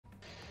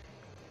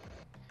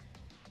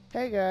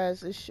Hey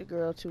guys, it's your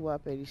girl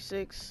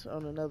 2WAP86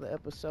 on another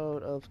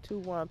episode of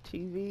 2WAP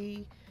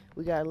TV.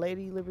 We got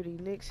Lady Liberty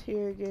Nix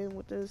here again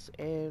with us,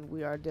 and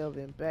we are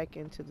delving back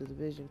into the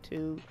Division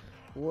 2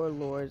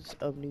 Warlords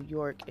of New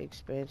York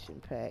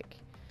expansion pack.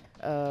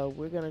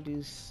 We're gonna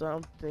do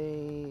some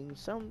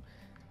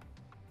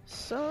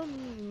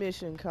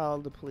mission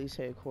called the police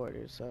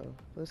headquarters. So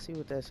let's see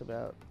what that's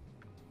about.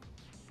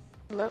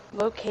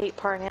 Locate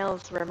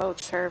Parnell's remote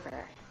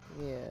server.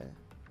 Yeah,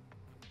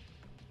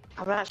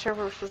 I'm not sure if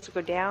we're supposed to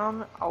go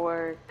down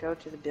or go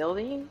to the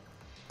building,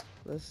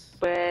 let's.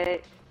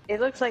 but it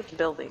looks like the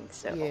building,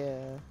 so.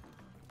 Yeah.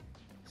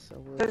 So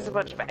There's a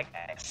bunch of bad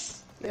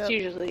guys. Yep. It's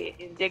usually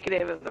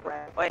indicative of the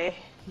right way.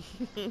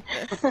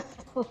 I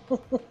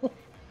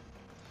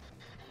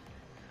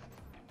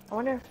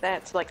wonder if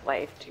that's like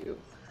life too.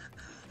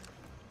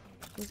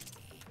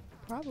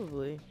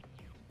 Probably.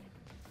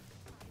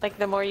 Like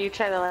the more you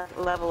try to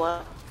level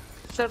up,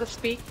 so to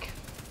speak,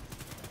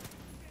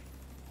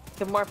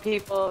 the more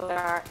people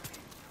that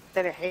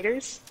are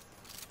haters.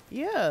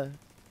 Yeah,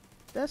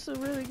 that's a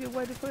really good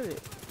way to put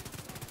it.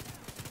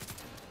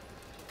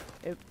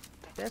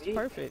 That's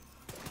perfect.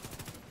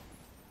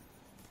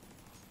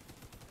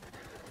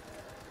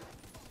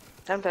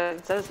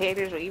 Sometimes those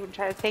haters will even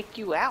try to take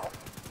you out.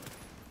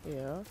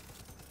 Yeah.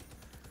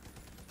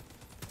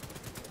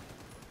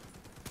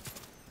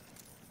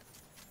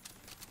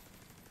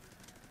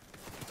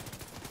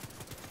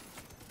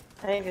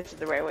 I think this is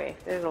the right way.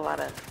 There's a lot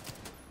of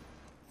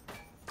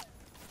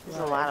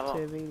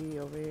activity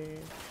over here.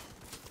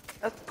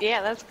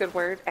 Yeah, that's a good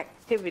word.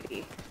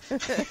 Activity.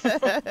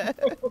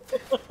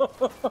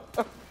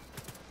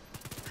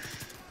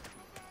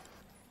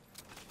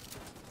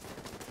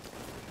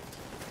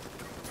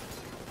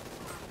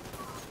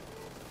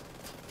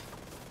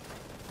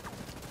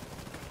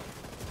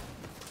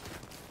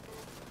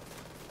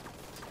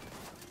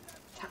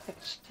 Topic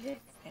shit,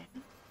 man.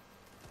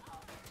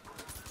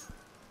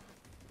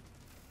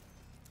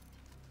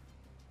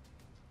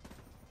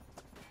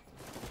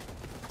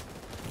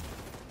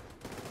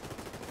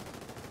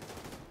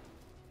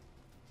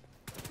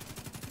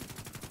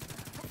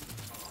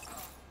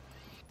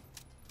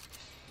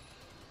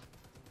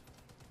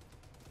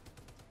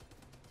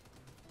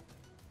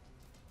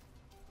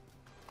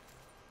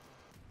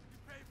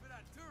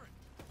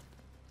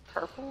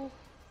 Purple?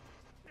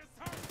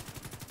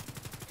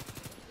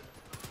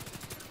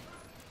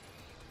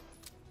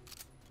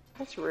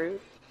 That's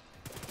rude.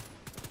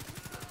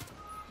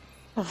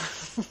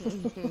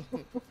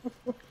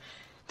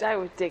 Die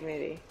with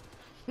dignity.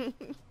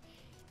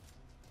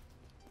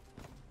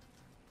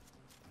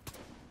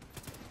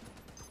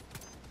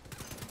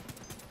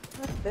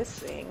 What's this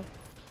thing?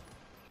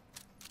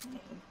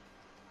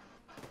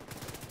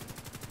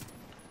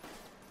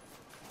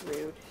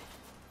 Rude.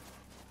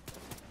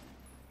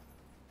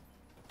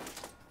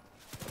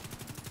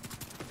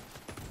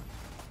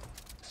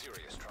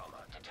 Serious trauma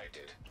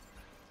detected.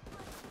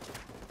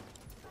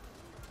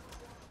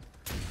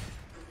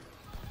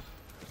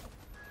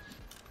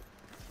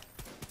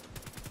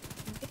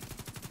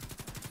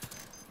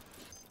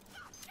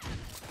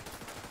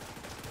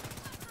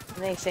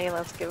 And they say,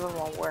 let's give them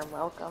a warm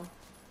welcome.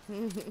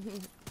 You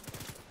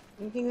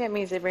think that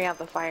means they bring out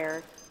the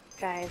fire,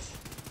 guys?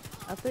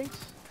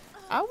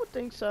 I would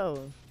think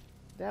so.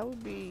 That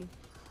would be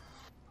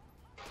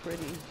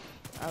pretty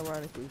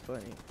ironically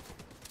funny.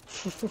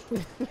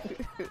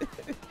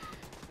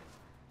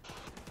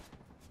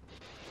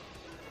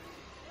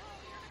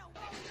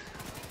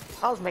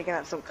 I was making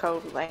up some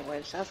code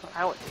language. That's what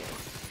I would do.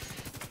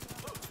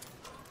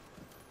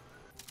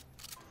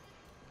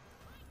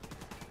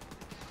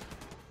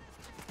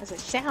 Because it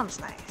sounds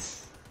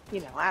nice.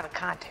 You know, out of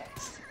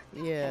context.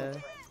 Yeah.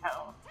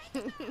 Oh.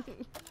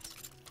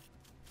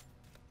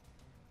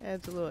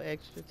 Adds a little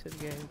extra to the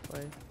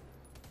gameplay.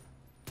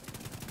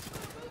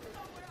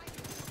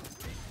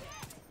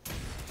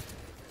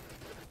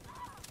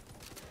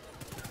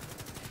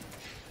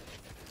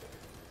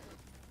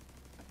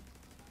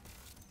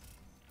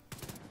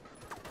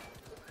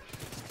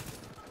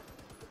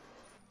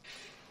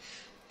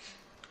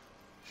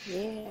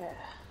 Yeah.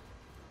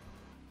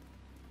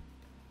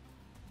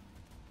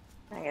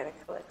 I gotta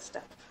collect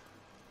stuff.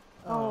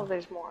 Oh,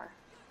 there's more.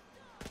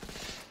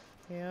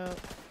 Yep.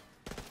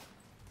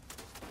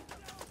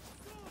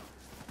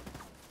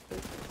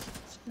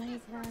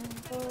 Sniper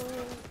rifle.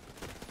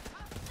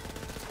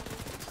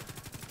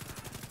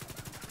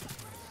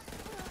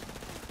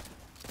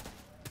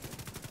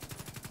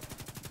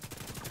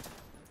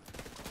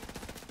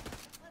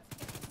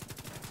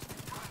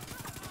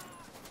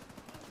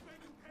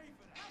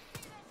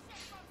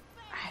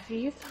 Have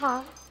you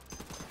thought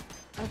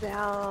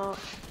about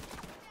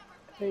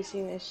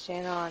posting this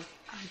channel on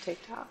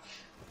TikTok?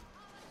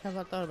 Have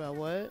I thought about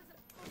what?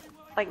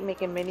 Like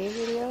making mini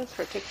videos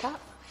for TikTok?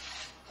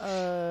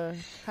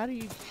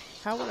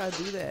 How would I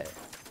do that?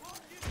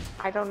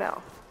 I don't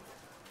know.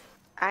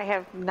 I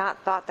have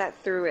not thought that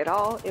through at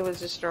all. It was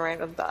just a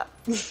random thought.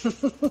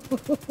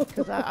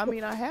 Because I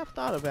mean, I have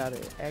thought about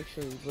it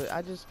actually, but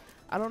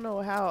I don't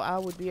know how I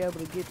would be able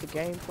to get the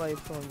gameplay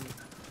from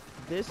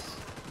this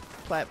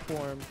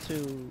platform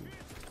to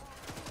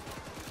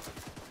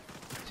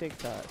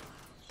TikTok.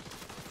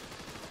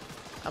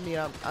 I mean,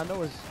 I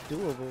know it's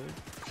doable.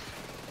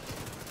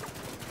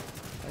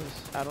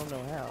 I don't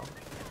know how.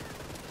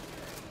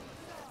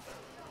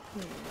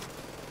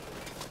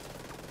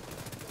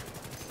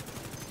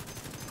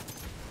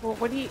 Well,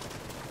 what do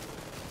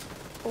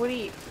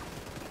you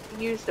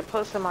use to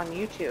post them on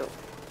YouTube?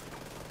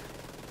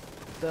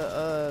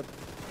 The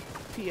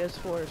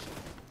PS4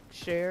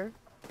 share.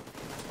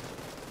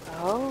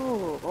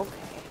 Oh,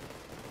 okay.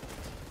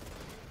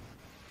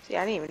 See,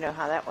 I didn't even know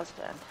how that was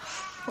done.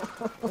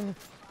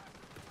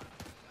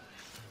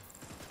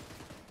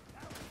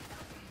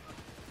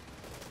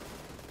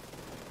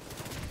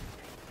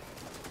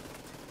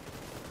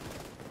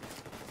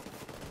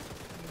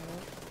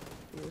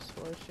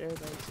 PS4 share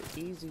makes it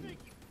easy,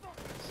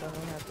 so I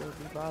don't have to be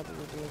bothered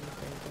with doing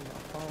anything from my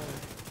phone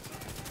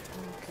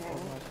or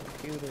my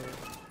computer,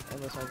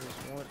 unless I just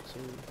want to.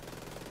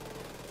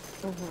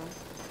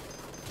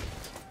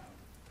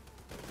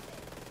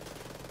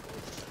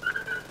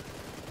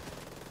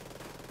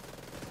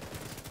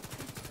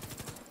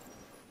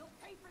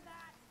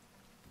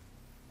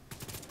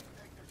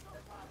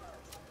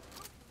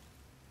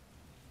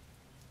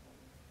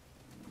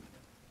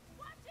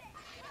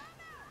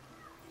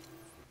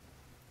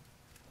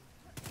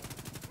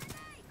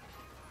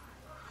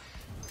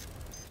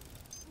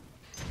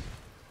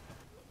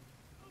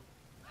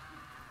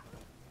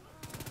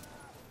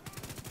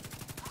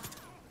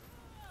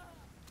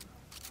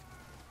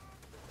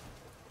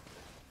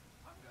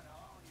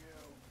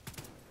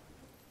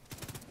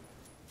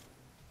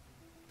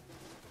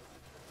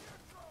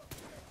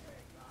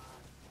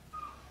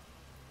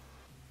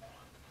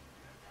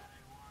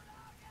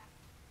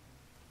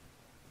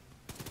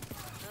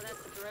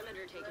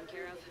 Perimeter taken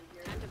care of.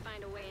 Time to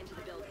find a way into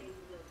the building.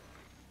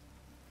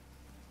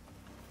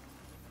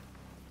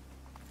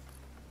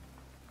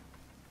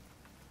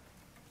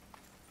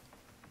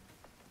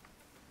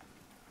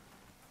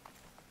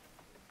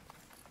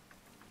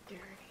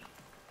 Dirty.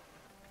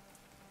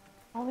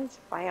 All these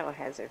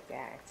biohazard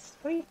bags.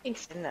 What do you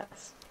think's in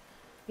those?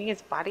 Think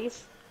it's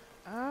bodies?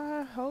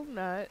 I hope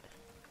not. I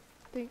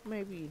think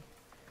maybe.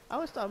 I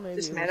always thought maybe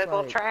Just it was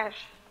medical like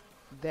trash?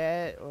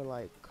 that, or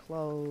like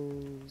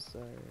clothes,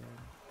 or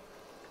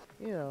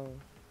you know.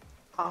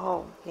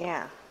 Oh,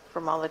 yeah.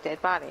 From all the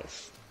dead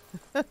bodies.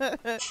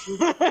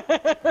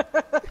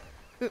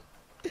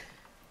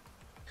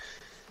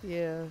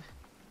 Yeah,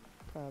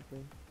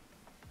 probably.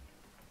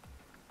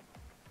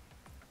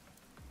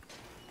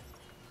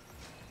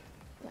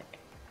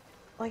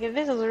 Like, if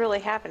this was really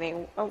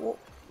happening,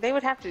 they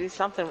would have to do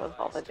something with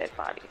all the dead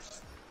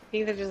bodies.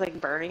 Either just, like,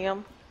 burning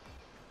them.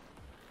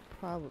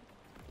 Probably.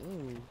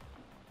 Ooh.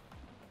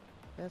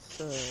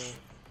 That's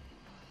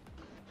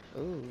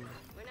ooh.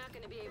 We're not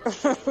going to be able to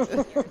get into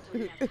here until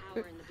we have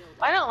power in the building.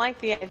 I don't like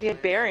the idea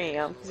of burying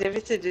them, because if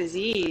it's a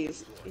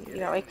disease, you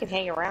know, it can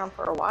hang around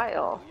for a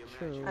while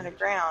True.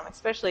 underground,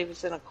 especially if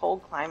it's in a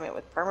cold climate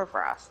with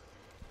permafrost.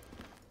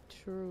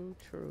 True,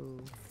 true.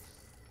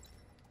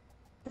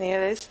 Yeah,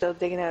 they're still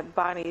digging up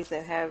bodies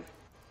that have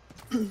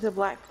the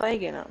Black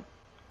Plague in them.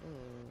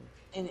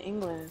 In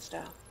England and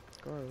stuff.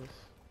 Gross.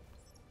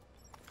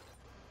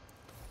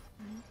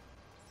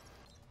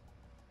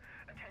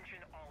 Attention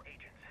all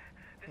agents.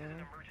 This is an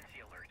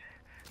emergency alert.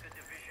 The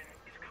division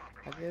is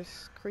compromised. I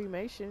guess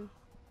cremation.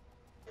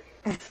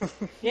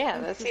 Yeah,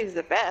 that seems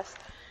the best.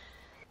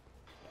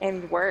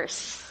 And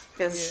worse.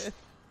 Because Yeah.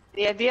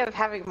 the idea of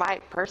having my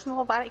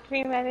personal body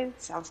cremated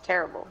sounds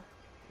terrible.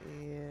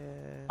 Yeah.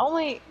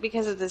 Only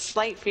because of the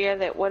slight fear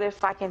that what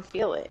if I can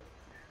feel it?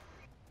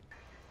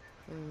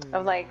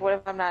 Of like, what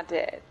if I'm not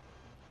dead?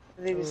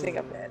 They just think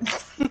I'm dead.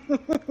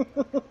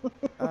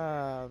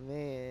 Oh,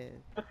 man.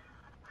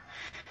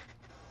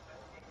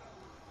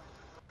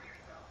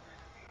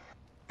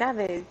 Now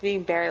that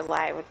being buried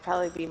alive would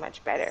probably be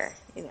much better,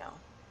 you know.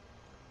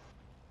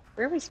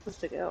 Where are we supposed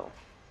to go?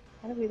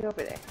 How do we get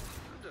over there?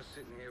 I'm just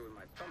sitting here with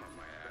my thumb on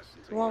my ass.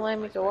 It won't let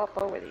me go up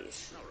over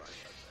these.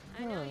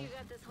 I know you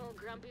got this whole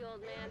grumpy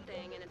old man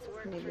thing, and it's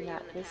worked Maybe for you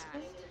not in the this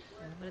past. way?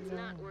 But it's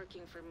not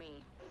working for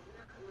me.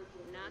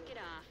 Knock it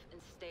off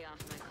and stay off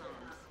my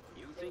comms.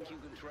 You think you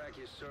can track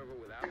your server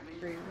without me?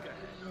 Go ahead.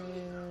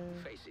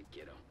 Face it,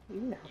 kiddo.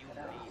 You know You it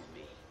all. need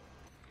me.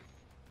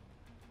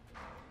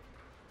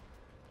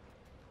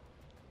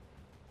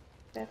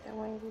 Is that the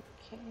way we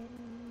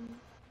came?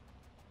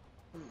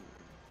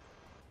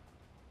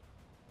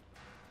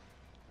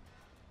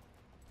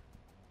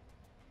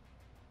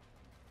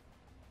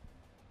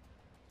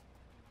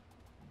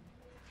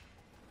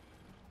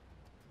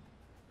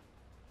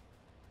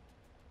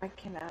 I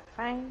cannot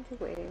find the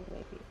way.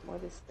 Maybe,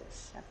 what is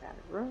this? I found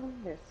a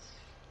room. There's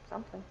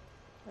something.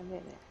 I'm in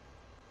there.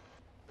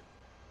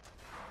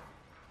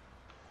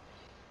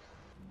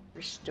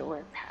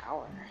 Restore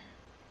power.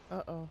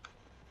 Uh-oh.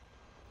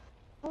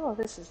 Oh,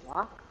 this is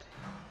locked.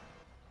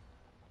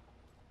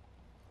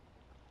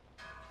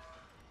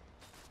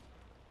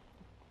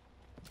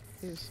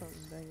 Here's something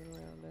banging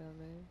around down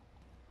there.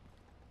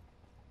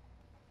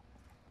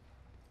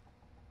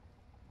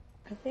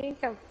 I think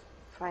I'm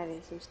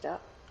finding some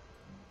stuff.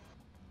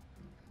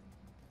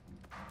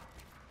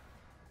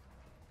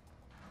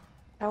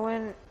 I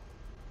went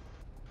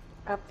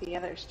up the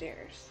other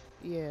stairs.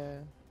 Yeah.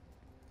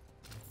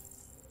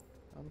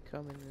 I'm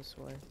coming this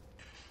way.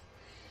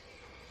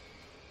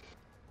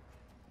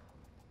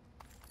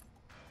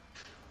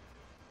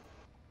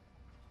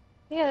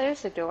 Yeah,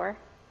 there's a door.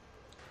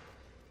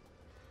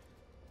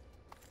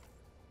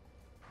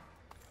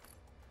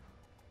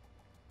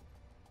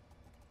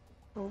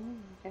 Oh,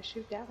 I gotta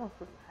shoot that one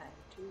from behind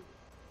too.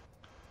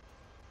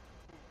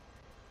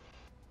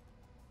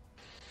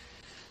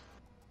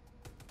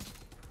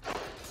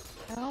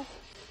 No.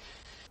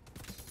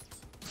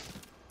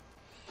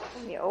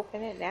 Can you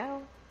open it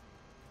now?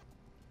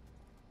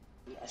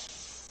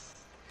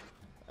 Yes.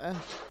 Uh,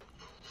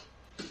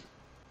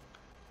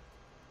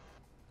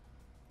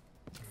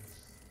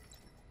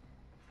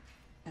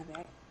 Now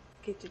that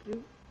get to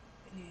do.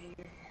 Yeah, you're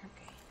here.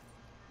 Okay.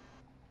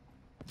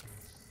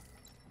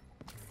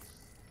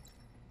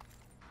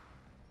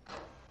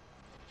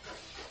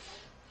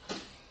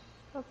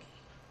 Okay.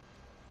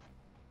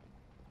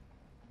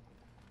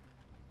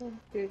 Then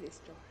through this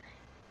door.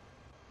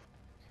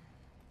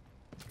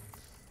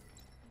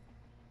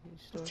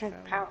 store Turn the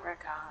power. power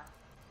back on.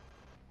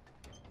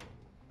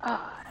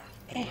 Ah,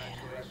 yeah.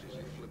 Congratulations,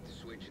 you flipped the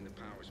switch and the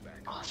power's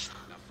back. Awesome.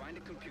 Now find a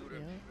computer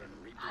and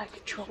reboot High the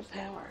control system.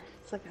 power.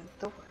 It's like a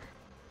door.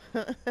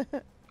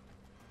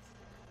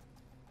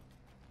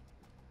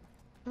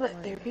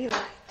 Let there be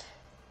light.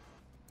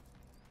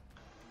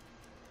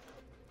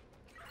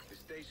 The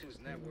station's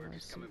network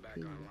is coming back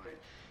online.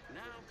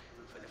 Now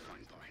for the fun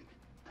part.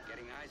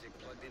 Getting Isaac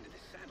plugged into the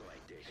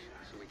satellite dish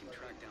so we can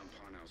track down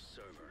Parnell's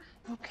server.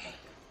 Okay.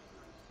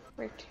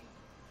 Where to?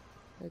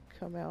 They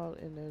come out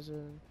and there's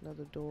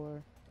another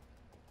door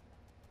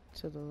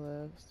to the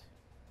left.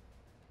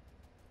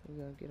 We're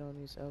gonna get on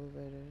these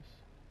elevators.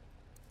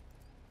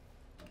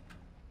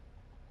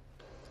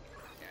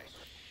 Yeah,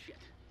 shit.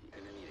 You're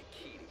gonna need a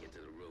key to get to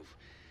the roof.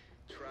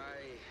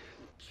 Try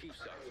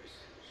Chief's office.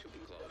 She'll be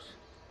close.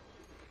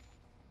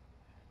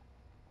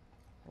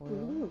 Well,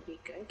 Ooh, be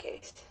gun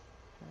case.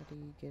 how do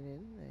you get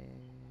in there?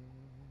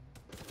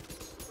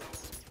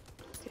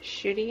 Does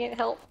shooting it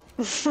help?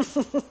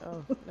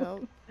 Oh,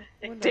 no.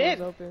 It Window did.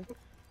 was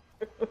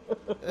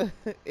open.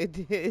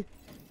 It did.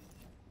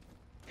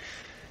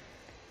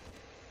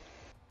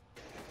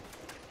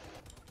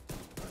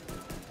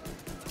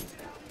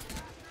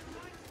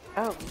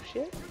 Oh,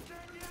 shit.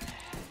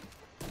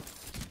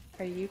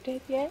 Are you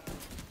dead yet?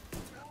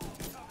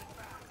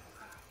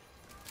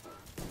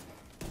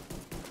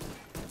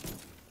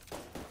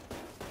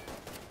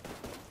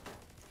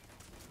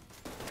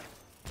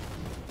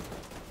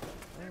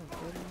 Oh,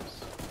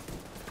 goodness.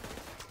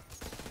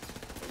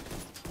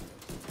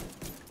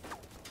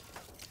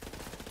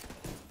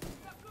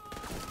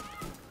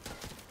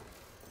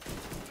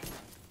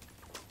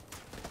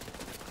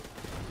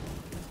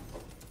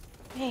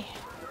 Man,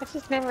 I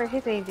just never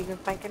hit anything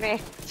with my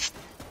grenade.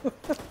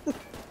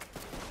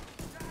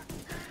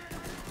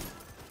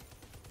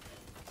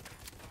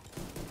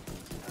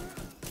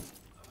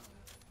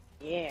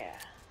 Yeah.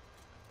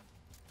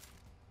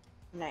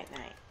 Night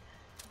night.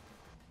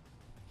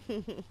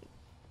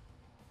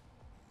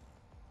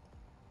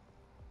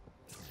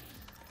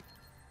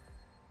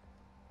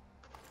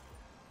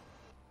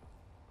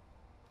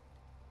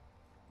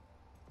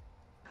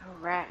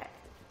 Alright.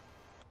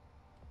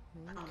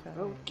 On the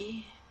road Okay.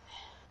 again.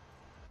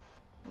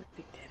 We'll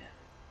pick that up.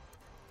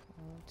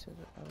 On to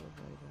the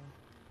elevator.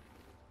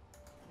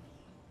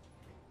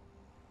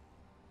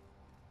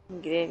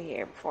 Get in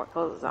here before it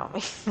closes on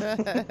me.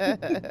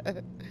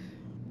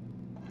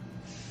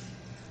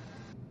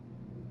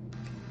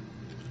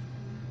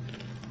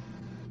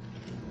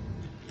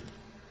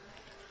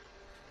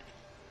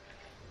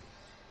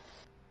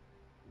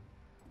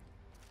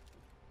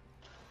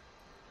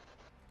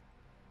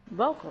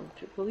 Welcome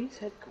to police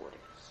headquarters.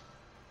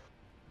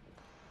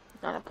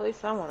 Not a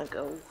place I want to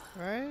go.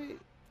 Right?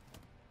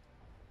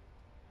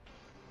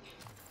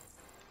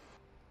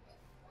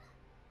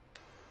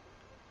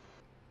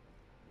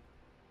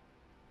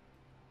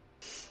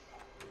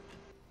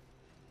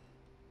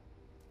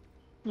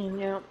 You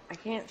know, I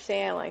can't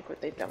say I like what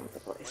they've done with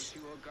the place. Once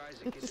you old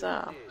guys are It's getting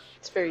the dish,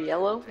 it's very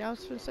yellow. Yeah, I was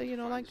gonna say you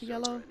don't like the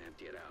yellow. and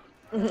empty it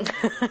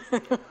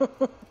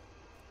out.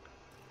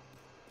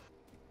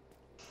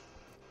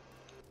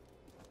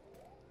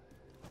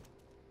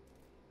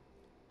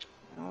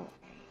 Oh.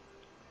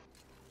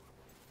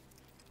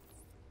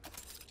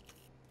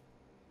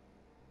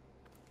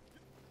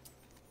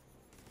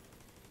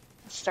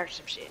 Let's start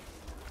some shit.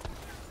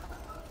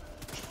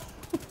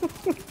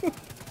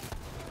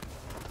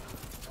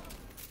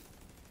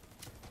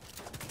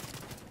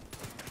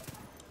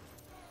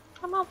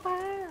 I'm on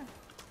fire.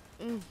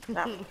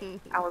 No,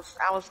 I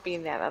was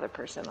being that other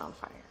person on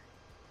fire.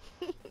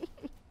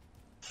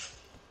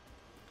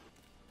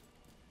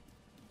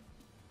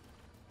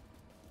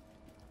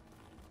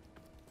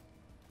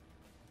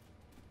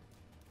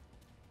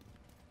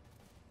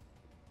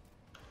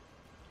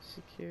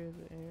 Secure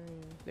the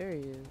area. There he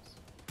is.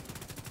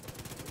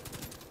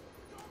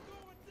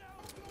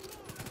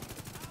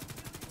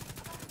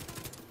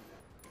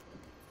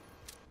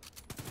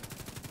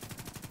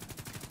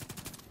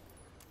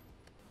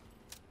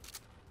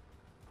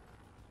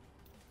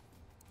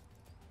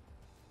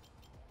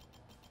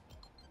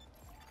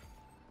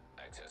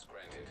 Access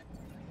granted.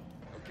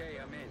 Okay,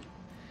 I'm in.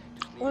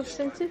 Well,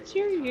 since it's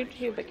your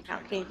YouTube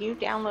account, can you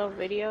download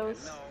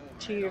videos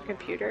to your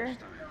computer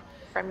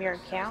from your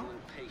account?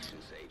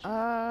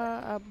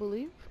 I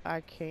believe I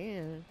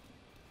can.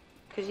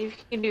 Because if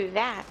you can do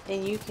that,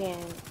 then you can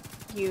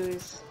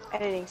use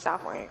editing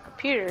software on your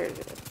computer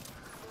to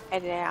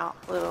edit out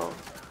little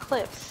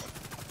clips.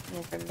 And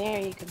then from there,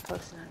 you can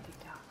post it on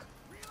TikTok.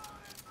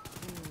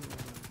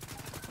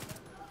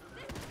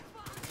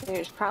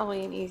 There's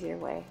probably an easier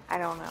way. I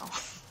don't know.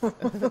 No,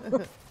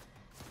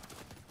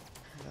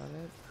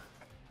 that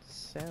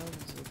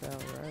sounds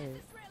about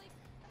right.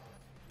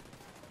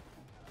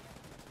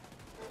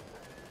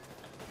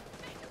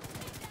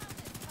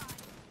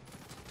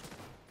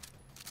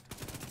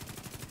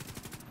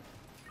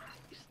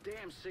 This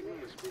damn signal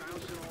is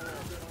bouncing all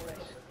over the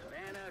place.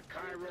 Havana,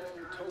 Cairo,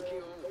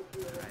 Tokyo.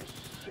 Ah,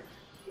 shit.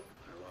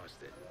 I lost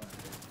it.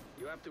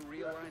 You have to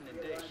realign the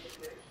dish.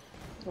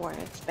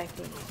 Weren't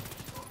expecting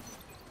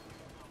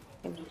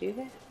him to do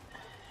that.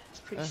 It's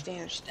pretty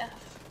standard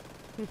stuff.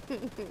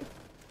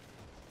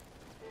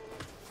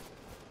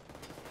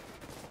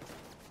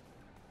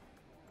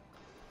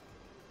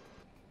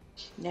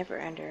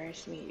 Never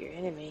underestimate your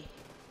enemy.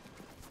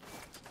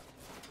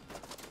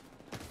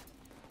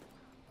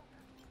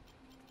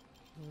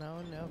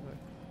 No, never.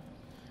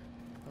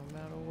 No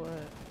matter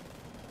what.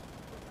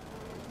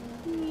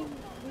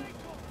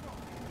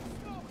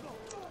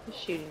 He's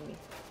shooting me.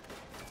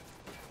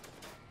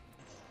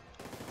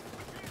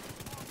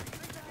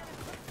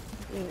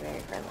 Being very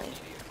friendly.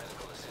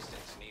 Medical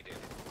assistance needed.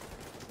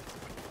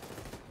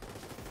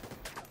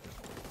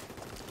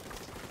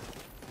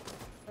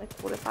 Like,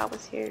 what if I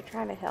was here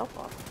trying to help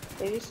them?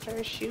 They just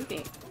started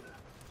shooting.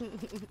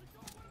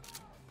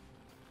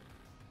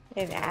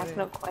 And ask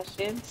no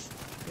questions.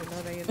 You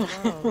know they in the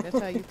wrong. That's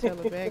how you tell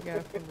a bad guy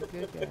from a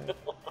good guy.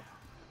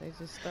 They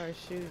just start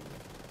shooting.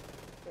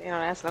 They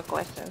don't ask no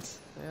questions.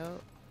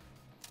 Yep.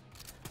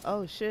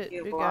 Oh shit,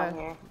 You big belong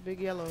guy. here. Big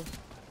yellow.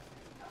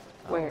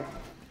 Where?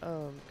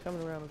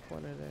 Coming around the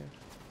corner there.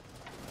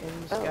 And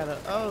you just Oh. gotta,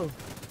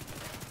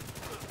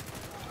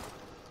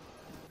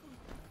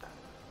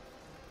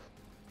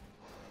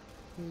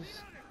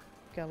 He's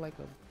got like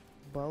a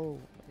bow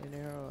and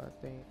arrow, I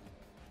think.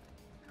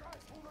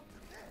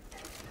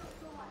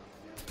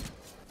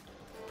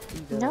 He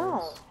does. No. A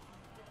lot.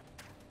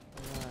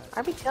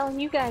 I be telling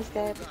you guys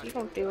that, but you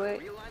don't do it.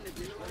 Realign the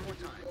dish one more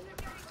time.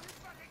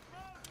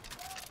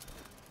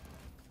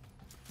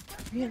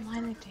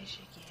 Realign the dish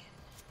again.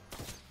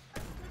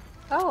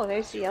 Oh,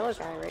 there's the yellow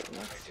guy right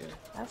next to me.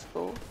 That's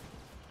cool.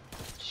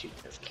 Shoot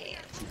those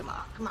cans. Come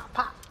on,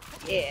 pop.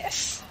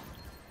 Yes.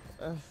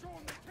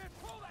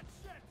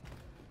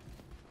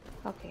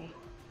 Okay.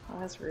 Well,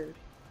 that's rude.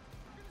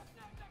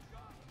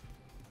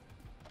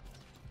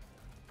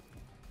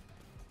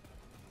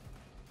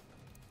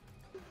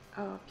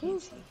 Oh,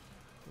 Clancy.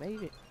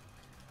 Made it.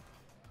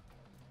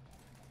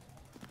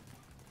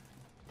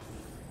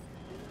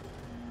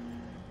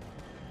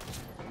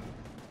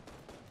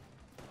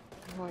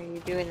 Were you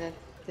doing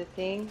the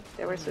thing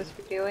that we're supposed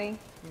to be doing?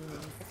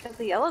 I killed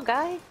the yellow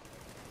guy?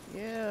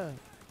 Yeah.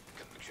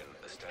 Connection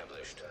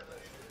established.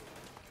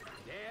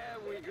 There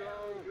we go.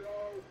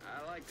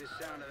 I like the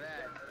sound of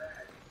that.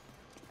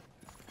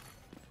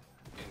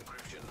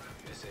 Encryption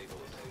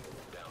disabled.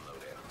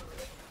 Downloading.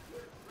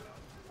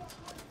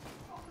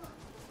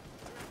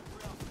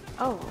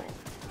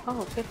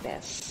 Oh,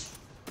 goodness.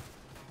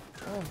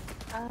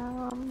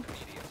 Oh.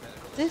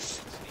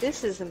 This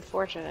is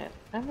unfortunate.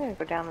 I'm gonna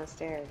go down the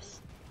stairs.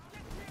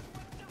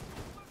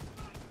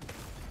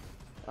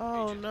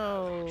 Oh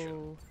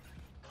no.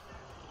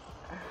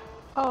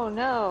 Oh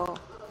no.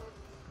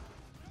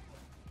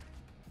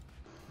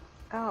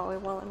 Oh,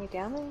 it won't let me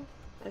down there?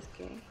 That's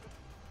gay.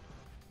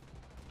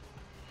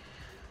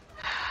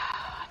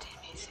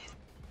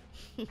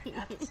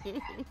 Damn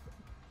it.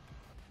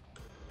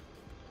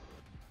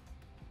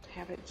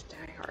 Habits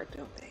die hard,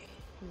 don't they?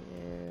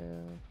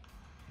 Yeah.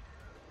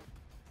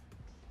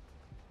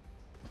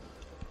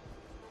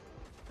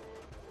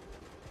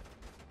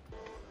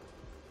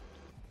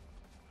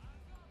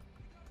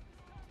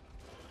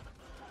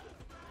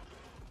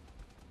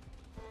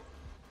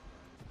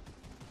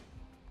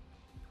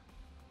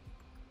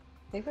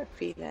 They were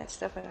feeding that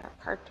stuff in our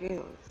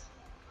cartoons.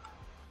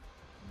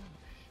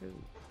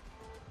 Shoot.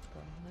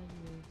 Behind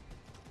me.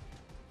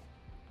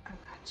 I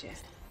gotcha.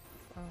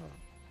 Oh.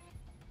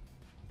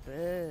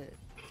 Bad.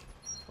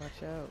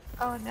 Watch out.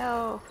 Oh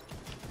no.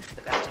 I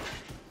still got you.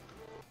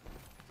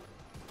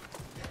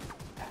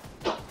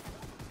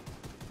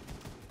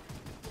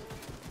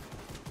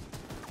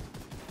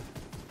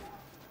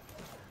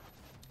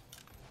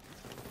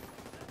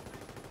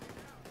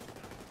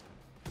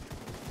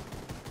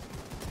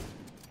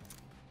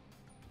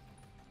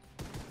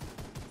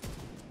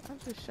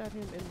 just shot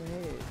him in the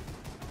head.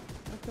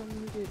 How come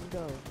you didn't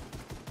go?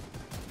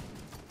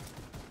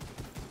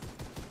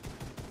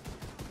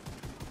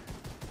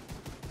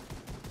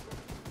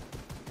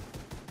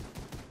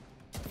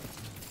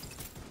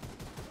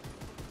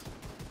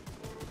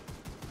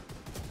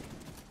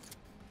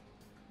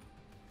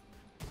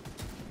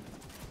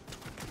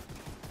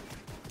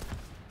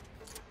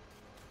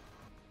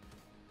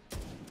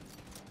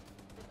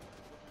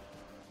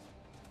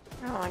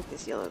 I don't like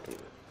this yellow dude.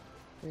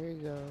 There he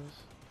goes.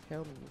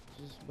 Helmet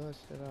just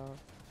busted off.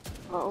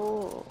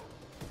 Oh.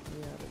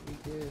 Yeah, that'd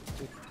be good.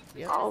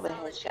 Yep. All the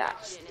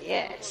headshots.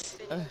 Yes.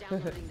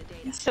 Downloading the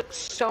He data. took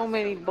so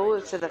many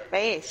bullets to the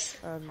face.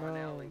 I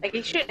know. Like,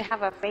 he shouldn't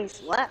have a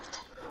face left.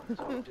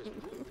 So we'll just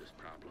move this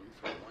problem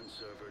from one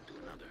server to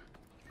another.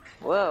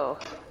 Whoa.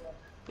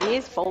 He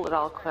is folded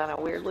all kind of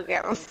weird. Look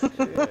at him.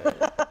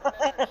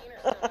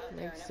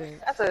 Makes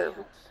sense.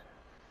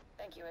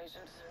 Thank you,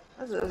 Agent.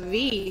 That's a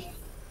V.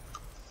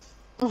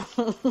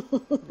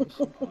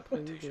 Mission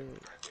completed.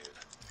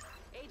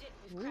 Agent,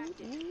 we've cracked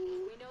it.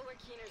 We know where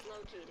Keener's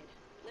located.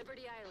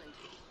 Liberty Island.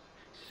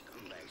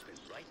 Scumbag's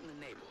been right in the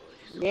neighborhood.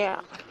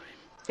 Yeah.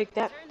 Take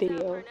that Turns out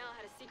video. Parnell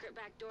had a secret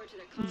back door to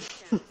their comms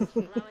channels,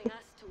 allowing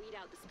us to weed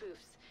out the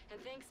spoofs. And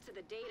thanks to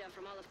the data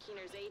from all of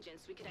Keener's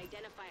agents, we could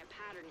identify a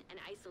pattern and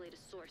isolate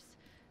a source.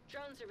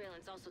 Drone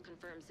surveillance also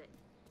confirms it.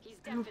 He's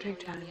It'll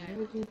definitely take on time. the island.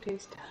 Everything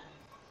takes time.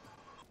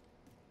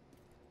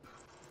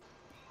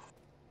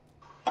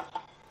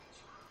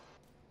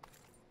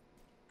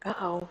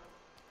 Uh-oh.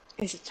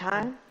 Is it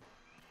time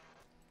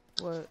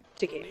What?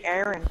 to get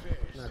Aaron?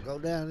 Now go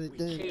down and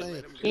do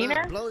thing.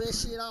 Keener? Blow that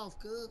shit off,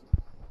 cuz.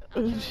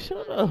 Shut Nice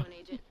up. one,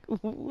 Agent.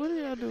 What are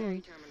y'all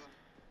doing? Terminal.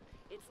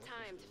 It's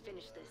time to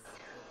finish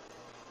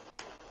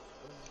this.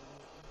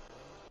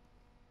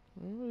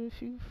 Well,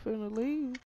 if you finna leave.